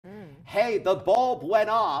Hey, the bulb went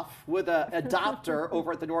off with an adopter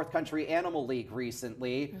over at the North Country Animal League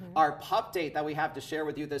recently. Our pup date that we have to share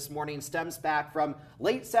with you this morning stems back from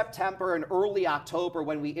late September and early October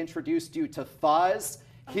when we introduced you to Fuzz.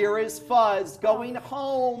 Here is Fuzz going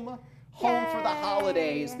home for the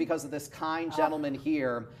holidays because of this kind gentleman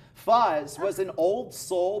here. Fuzz was an old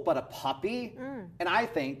soul but a puppy, and I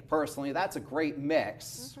think personally that's a great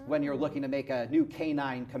mix when you're looking to make a new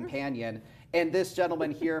canine companion. And this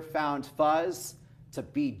gentleman here found Fuzz to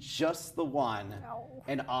be just the one,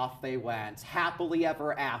 and off they went. Happily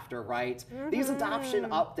ever after, right? These adoption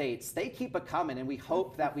updates, they keep a coming, and we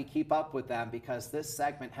hope that we keep up with them because this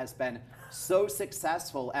segment has been so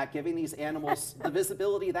successful at giving these animals the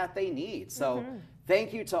visibility that they need. So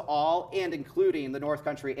thank you to all, and including the North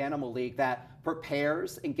Country Animal League that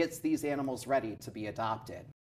prepares and gets these animals ready to be adopted.